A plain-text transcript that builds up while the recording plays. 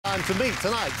Time to meet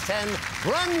tonight's 10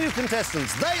 brand new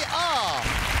contestants. They are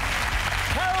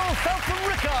Carol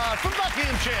Feltham-Rickard from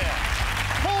Buckinghamshire,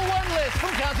 Paul Wenlis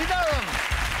from County Durham,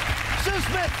 Sue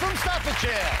Smith from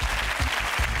Staffordshire,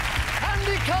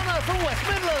 Andy Connor from West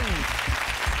Midlands,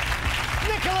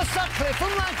 Nicola Sutcliffe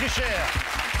from Lancashire,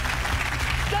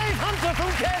 Dave Hunter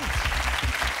from Kent,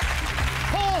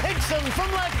 Paul Higson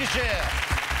from Lancashire,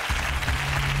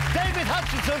 David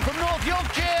Hutchinson from North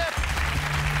Yorkshire,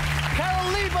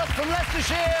 Carol Liebert from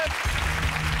Leicestershire,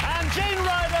 and Jane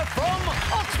Ryder from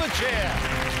Oxfordshire.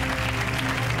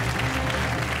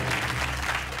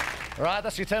 Right,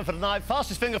 that's your 10 for tonight.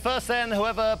 Fastest finger first, then.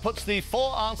 Whoever puts the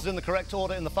 4 answers in the correct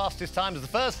order in the fastest time is the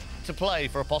first to play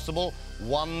for a possible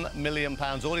 £1 million.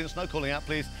 Audience, no calling out,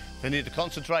 please. They need to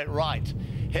concentrate. Right.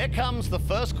 Here comes the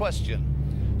first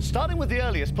question. Starting with the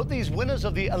earliest, put these winners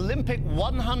of the Olympic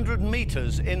 100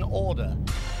 metres in order.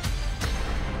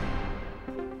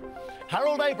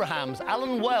 Harold Abrahams,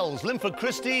 Alan Wells, Linford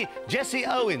Christie, Jesse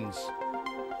Owens.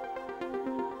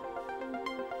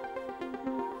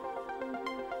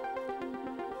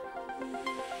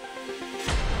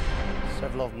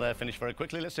 Several of them there finished very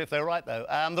quickly. Let's see if they're right, though.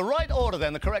 The right order,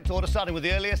 then, the correct order, starting with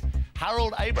the earliest.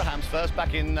 Harold Abrahams first,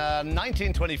 back in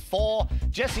 1924.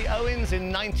 Jesse Owens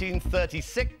in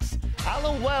 1936.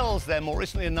 Alan Wells, then, more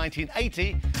recently in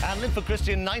 1980. And Linford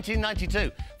Christie in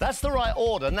 1992. That's the right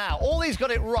order. Now, all these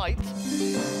got it right.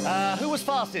 Who was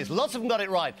fastest? Lots of them got it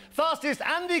right. Fastest,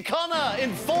 Andy Connor in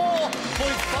 4.54 seconds.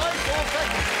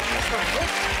 That's very good.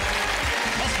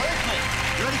 That's very quick.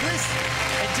 You ready, Chris?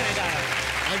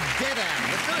 I did it.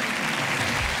 Let's do it.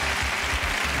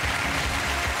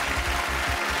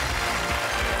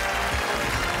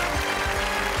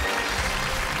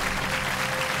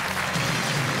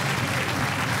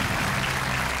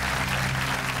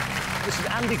 This is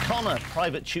Andy Connor,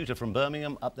 private tutor from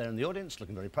Birmingham, up there in the audience,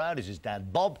 looking very proud. Is his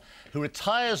dad, Bob, who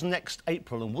retires next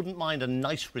April and wouldn't mind a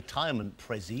nice retirement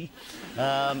prezi.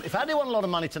 If Andy won a lot of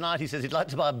money tonight, he says he'd like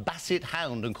to buy a Basset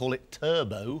hound and call it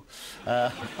Turbo.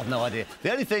 I've no idea.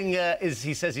 The only thing is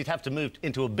he says he'd have to move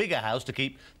into a bigger house to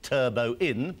keep Turbo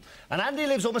in. And Andy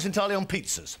lives almost entirely on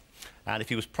pizzas. And if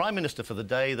he was Prime Minister for the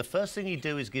day, the first thing he'd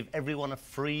do is give everyone a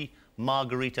free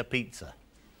margarita pizza.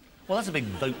 Well, that's a big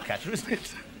vote catcher, isn't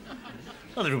it?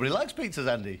 Not everybody likes pizzas,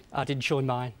 Andy. I'd enjoy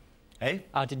mine. Eh?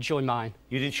 I'd enjoy mine.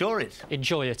 You'd insure it?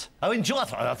 Enjoy it. Oh, enjoy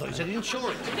it. I thought you said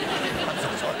insure it. I'm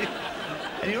so sorry.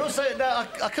 And you're also... No,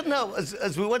 I couldn't help,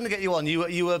 as we went to get you on,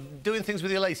 you were doing things with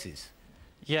your laces.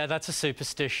 Yeah, that's a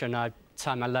superstition. I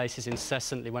tie my laces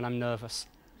incessantly when I'm nervous.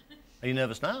 Are you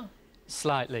nervous now?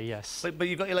 Slightly, yes. But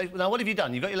you've got your laces... Now, what have you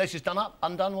done? You've got your laces done up,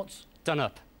 undone, what's... Done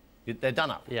up. They're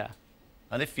done up? Yeah.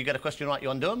 And if you get a question right, you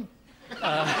undo them?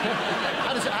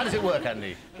 How does it work,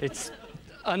 Andy? It's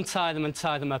untie them and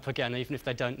tie them up again, even if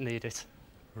they don't need it.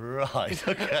 Right,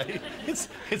 OK.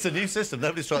 It's a new system.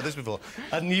 Nobody's tried this before.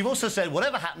 And you've also said,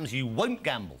 whatever happens, you won't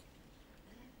gamble.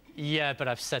 Yeah, but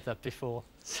I've said that before.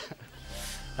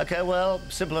 OK, well,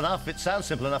 simple enough. It sounds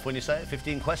simple enough when you say it.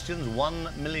 15 questions,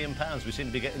 £1 million. We seem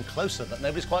to be getting closer, but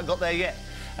nobody's quite got there yet.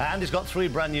 And he's got 3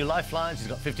 brand new lifelines. He's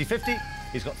got 50-50.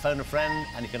 He's got phone a friend,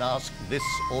 and he can ask this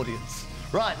audience.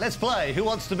 Right, let's play Who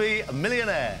Wants to Be a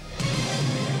Millionaire?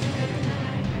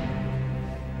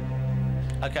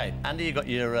 OK, Andy, you got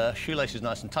your shoelaces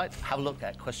nice and tight. Have a look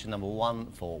at question number 1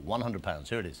 for £100.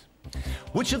 Here it is.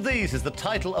 Which of these is the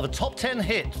title of a top 10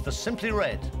 hit for Simply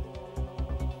Red?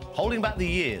 Holding Back the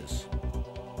Years,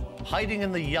 Hiding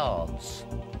in the Yards,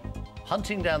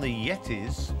 Hunting Down the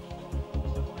Yetis,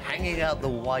 Hanging Out the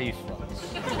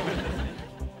Y-fronts.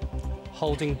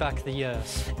 Holding Back the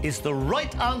Years. Is the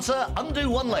right answer. Undo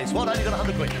 1 lace. Well done, you got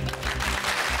 100 quid.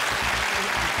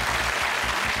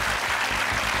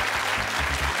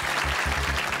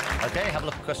 OK, have a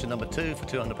look at question number 2 for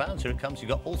 £200. Here it comes. You've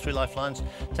got all 3 lifelines.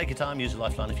 Take your time, use a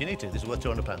lifeline if you need to. This is worth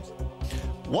 £200.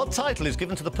 What title is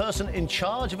given to the person in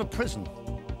charge of a prison?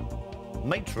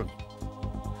 Matron,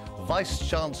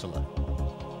 Vice-Chancellor,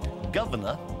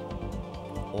 Governor,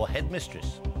 or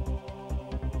Headmistress?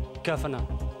 Governor.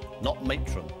 Not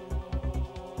matron.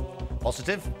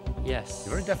 Positive? Yes.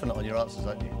 You're very definite on your answers,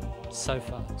 aren't you? So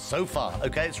far. So far.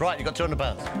 OK, it's right. You've got £200.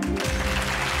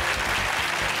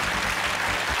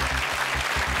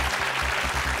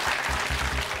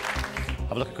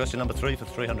 Have a look at question number 3 for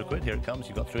 300 quid. Here it comes.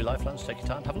 You've got 3 lifelines. Take your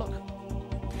time. Have a look.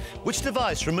 Which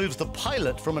device removes the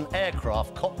pilot from an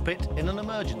aircraft cockpit in an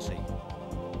emergency?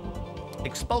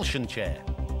 Expulsion chair,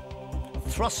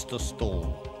 thruster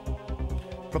stall,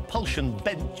 propulsion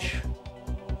bench,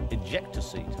 ejector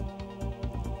seat.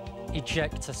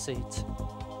 Ejector seat.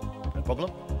 No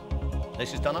problem.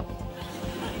 This is done up.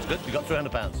 It's good. You got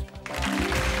 £300.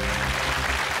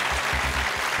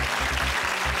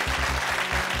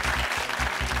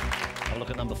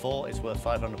 look at number 4. It's worth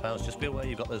 £500. Just be aware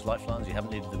you've got those lifelines. You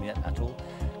haven't needed them yet at all.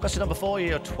 Question number 4.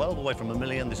 You're 12 away from £1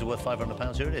 million. This is worth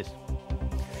 £500. Here it is.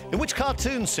 In which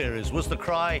cartoon series was the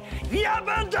cry,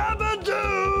 "Yabba dabba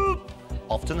doo,"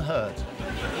 often heard?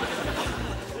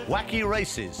 Wacky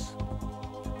Races,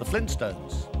 The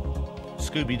Flintstones,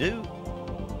 Scooby-Doo,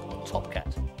 Top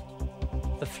Cat?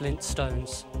 The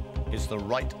Flintstones. Is the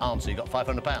right answer. You got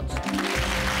 £500.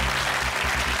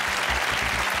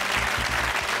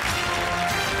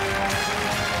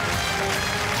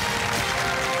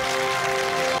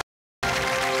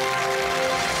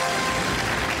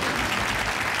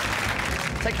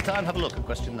 Take your time, have a look at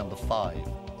question number 5.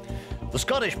 The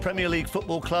Scottish Premier League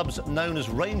football clubs known as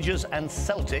Rangers and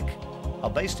Celtic are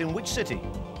based in which city?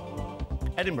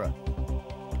 Edinburgh,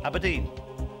 Aberdeen,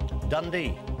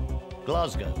 Dundee,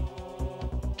 Glasgow?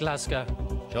 Glasgow.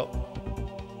 Sure.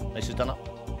 Aces done up.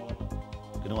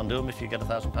 Going to undo them if you get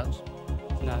 £1,000?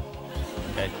 No.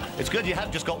 OK. It's good you have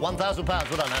just got £1,000. Well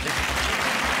done, Andy.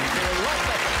 You feel a lot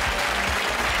better.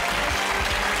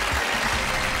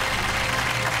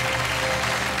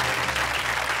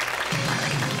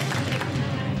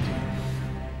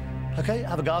 OK,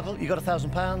 have a gargle. You got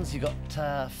 £1,000. You got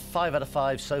 5 out of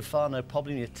 5 so far, no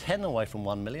problem. You're 10 away from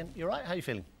 £1 million. You're right. How are you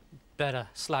feeling? Better,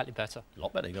 slightly better. A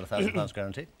lot better. You got £1,000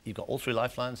 guaranteed. You've got all 3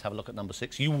 lifelines. Have a look at number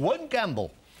 6. You won't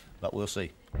gamble, but we'll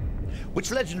see. Which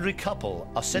legendary couple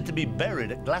are said to be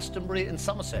buried at Glastonbury in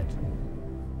Somerset?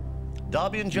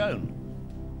 Darby and Joan,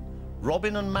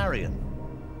 Robin and Marion,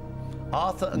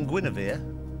 Arthur and Guinevere,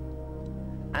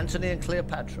 Antony and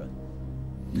Cleopatra?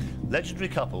 Legendary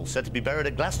couple said to be buried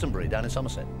at Glastonbury down in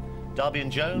Somerset. Darby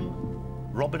and Joan,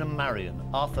 Robin and Marion,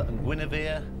 Arthur and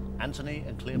Guinevere, Antony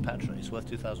and Cleopatra. It's worth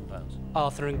 £2,000.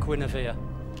 Arthur and Guinevere.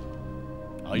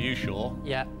 Are you sure?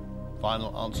 Yeah.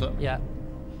 Final answer? Yeah.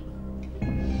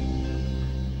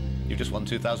 You've just won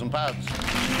 £2,000.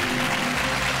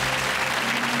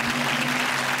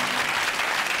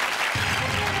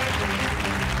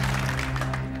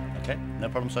 OK, no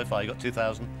problem so far. You got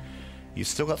 2,000. You've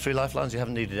still got 3 lifelines. You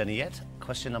haven't needed any yet.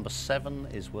 Question number 7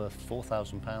 is worth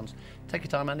 £4,000. Take your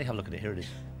time, Andy. Have a look at it. Here it is.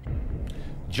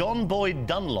 John Boyd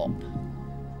Dunlop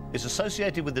is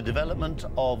associated with the development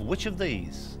of which of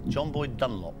these? John Boyd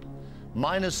Dunlop.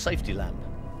 Miner's safety lamp,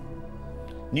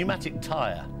 pneumatic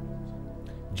tyre,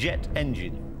 jet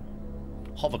engine,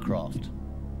 hovercraft?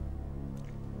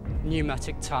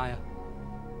 Pneumatic tyre.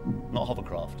 Not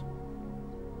hovercraft.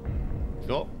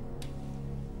 Sure?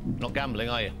 Not gambling,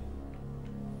 are you?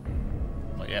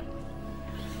 Not yet.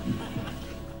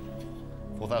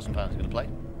 £4,000. You going to play?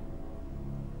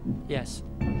 Yes.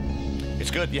 It's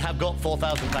good. You have got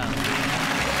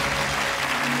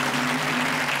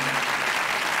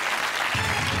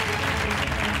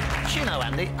 £4,000. You know,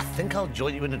 Andy, I think I'll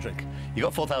join you in a drink. You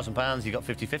got £4,000. You got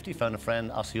 50-50. Phone a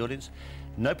friend. Ask the audience.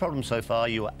 No problem so far.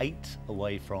 You are 8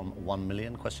 away from £1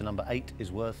 million. Question number 8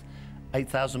 is worth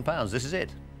 £8,000. This is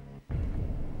it.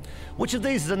 Which of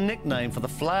these is a nickname for the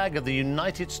flag of the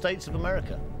United States of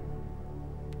America?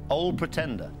 Old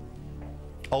Pretender,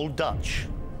 Old Dutch,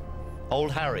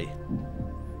 Old Harry,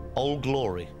 Old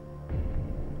Glory?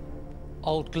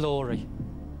 Old Glory.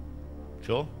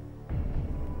 Sure?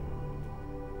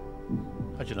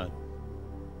 How'd you know?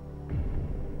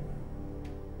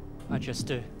 I just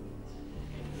do.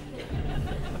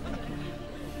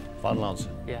 Final answer?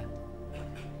 Yeah.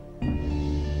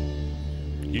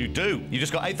 You do. You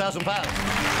just got £8,000. You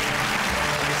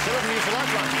still haven't used the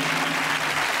lifeline.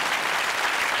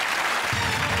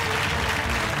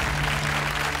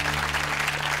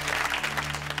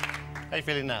 How are you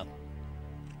feeling now?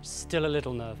 Still a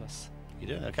little nervous.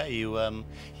 You're doing OK. You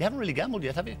haven't really gambled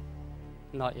yet, have you?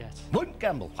 Not yet. Won't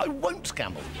gamble. I won't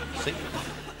gamble. See?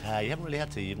 You haven't really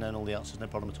had to. You've known all the answers, no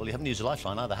problem at all. You haven't used a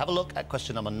lifeline either. Have a look at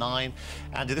question number 9.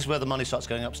 And this is where the money starts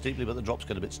going up steeply, but the drops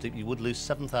get a bit steep. You would lose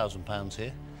 £7,000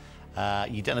 here.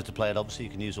 You don't have to play it, obviously.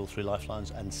 You can use all 3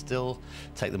 lifelines and still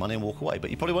take the money and walk away. But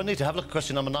you probably won't need to. Have a look at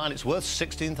question number 9. It's worth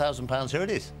 £16,000. Here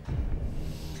it is.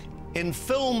 In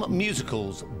film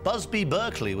musicals, Busby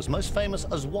Berkeley was most famous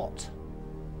as what?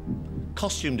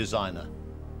 Costume designer,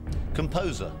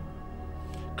 composer,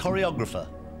 choreographer,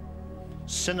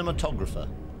 cinematographer?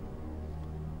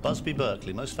 Busby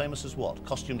Berkeley, most famous as what?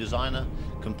 Costume designer,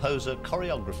 composer,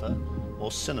 choreographer,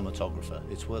 or cinematographer?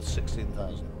 It's worth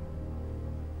 £16,000.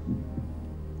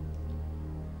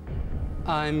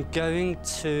 I'm going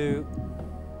to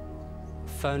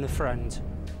phone a friend.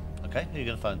 OK, who are you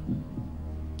going to phone?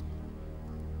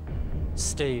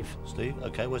 Steve. Steve?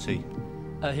 OK, where's he?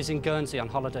 He's in Guernsey on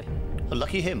holiday. Oh,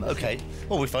 lucky him. OK.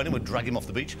 Well, we phone him, we'll drag him off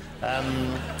the beach.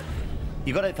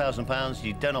 You got £8,000.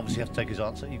 You don't obviously have to take his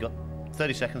answer. You got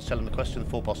 30 seconds, tell him the question, the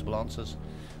 4 possible answers.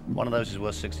 One of those is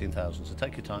worth 16,000, so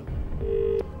take your time.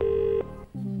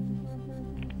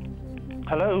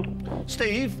 Hello?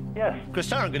 Steve? Yes. Chris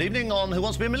Tarrant, good evening on Who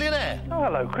Wants to Be a Millionaire? Oh,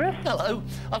 hello, Chris. Hello.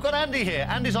 I've got Andy here.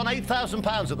 Andy's on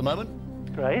 £8,000 at the moment.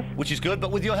 Great. Which is good,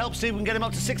 but with your help, Steve, we can get him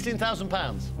up to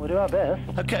 £16,000. We'll do our best.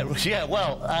 OK, yeah,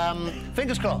 well,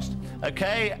 fingers crossed.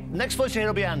 OK, next voice you hear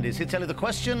will be Andy's. He'll tell you the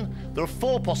question. There are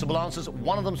 4 possible answers.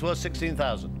 One of them's worth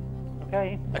 16,000.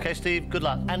 OK. OK, Steve, good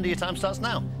luck. Andy, your time starts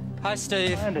now. Hi,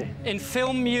 Steve. Hi, Andy. In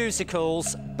film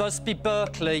musicals, Busby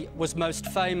Berkeley was most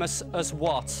famous as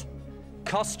what?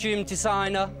 Costume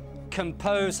designer,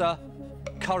 composer,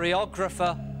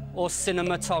 choreographer, or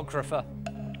cinematographer?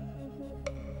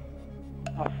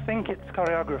 I think it's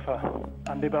choreographer,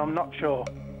 Andy, but I'm not sure.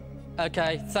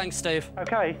 OK, thanks, Steve.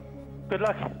 OK. Good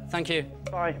luck. Thank you.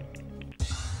 Bye.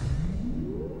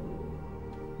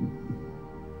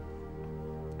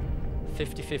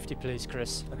 $50-50, please,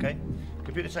 Chris. OK.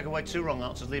 Computer, take away 2 wrong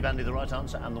answers. Leave Andy the right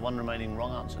answer and the 1 remaining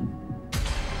wrong answer.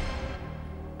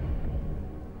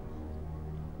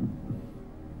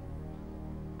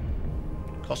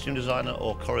 Costume designer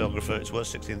or choreographer, it's worth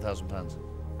 £16,000.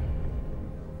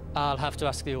 I'll have to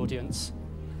ask the audience.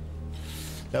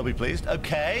 They'll be pleased.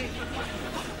 OK.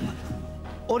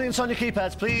 Audience on your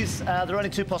keypads, please. There are only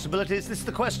 2 possibilities. This is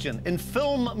the question. In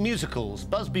film musicals,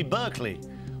 Busby Berkeley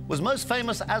was most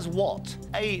famous as what?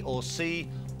 A or C?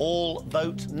 All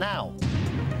vote now.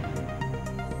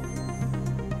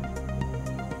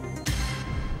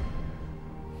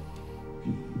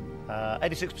 Uh,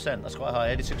 86%, that's quite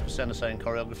high. 86% are saying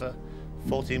choreographer.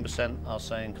 14% are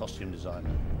saying costume designer.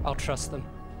 I'll trust them.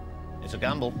 It's a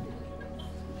gamble.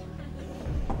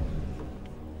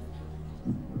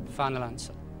 Final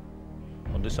answer.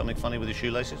 Want to do something funny with your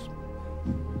shoelaces?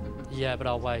 Yeah, but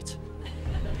I'll wait.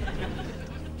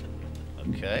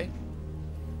 OK.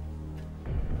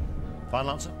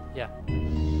 Final answer? Yeah.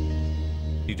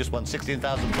 You just won £16,000.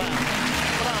 Well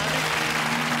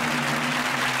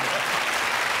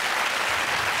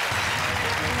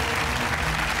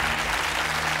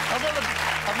done, Andy.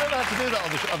 I've never had to do that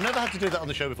on the show. I've never had to do that on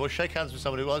the show before. Shake hands with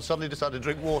somebody who suddenly decided to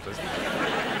drink water.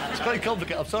 It's very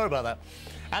complicated. I'm sorry about that.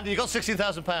 Andy, you got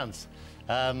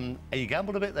 £16,000. You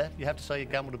gambled a bit there. You have to say you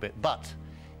gambled a bit. But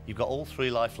you've got all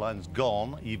 3 lifelines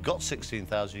gone. You've got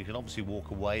 16,000. You can obviously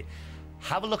walk away.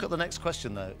 Have a look at the next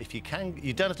question, though. If you can,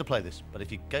 you don't have to play this, but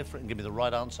if you go for it and give me the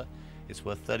right answer, it's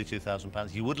worth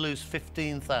 £32,000. You would lose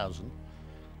 15,000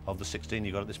 of the 16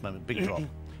 you got at this moment. Big drop.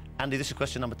 Andy, this is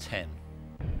question number 10.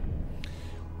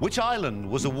 Which island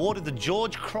was awarded the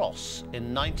George Cross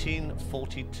in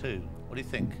 1942? What do you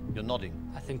think? You're nodding.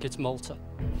 I think it's Malta.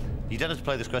 You don't have to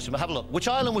play this question, but have a look. Which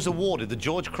island was awarded the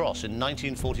George Cross in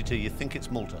 1942? You think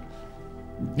it's Malta.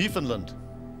 Newfoundland,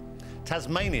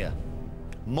 Tasmania,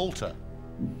 Malta,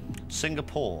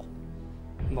 Singapore.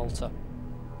 Malta.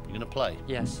 You're going to play?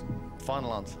 Yes.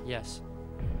 Final answer? Yes.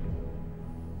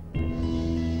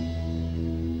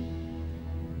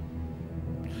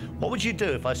 What would you do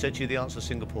if I said to you the answer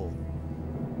Singapore?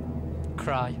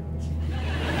 Cry.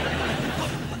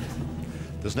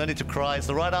 There's no need to cry. It's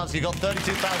the right answer. You got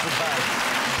 £32,000.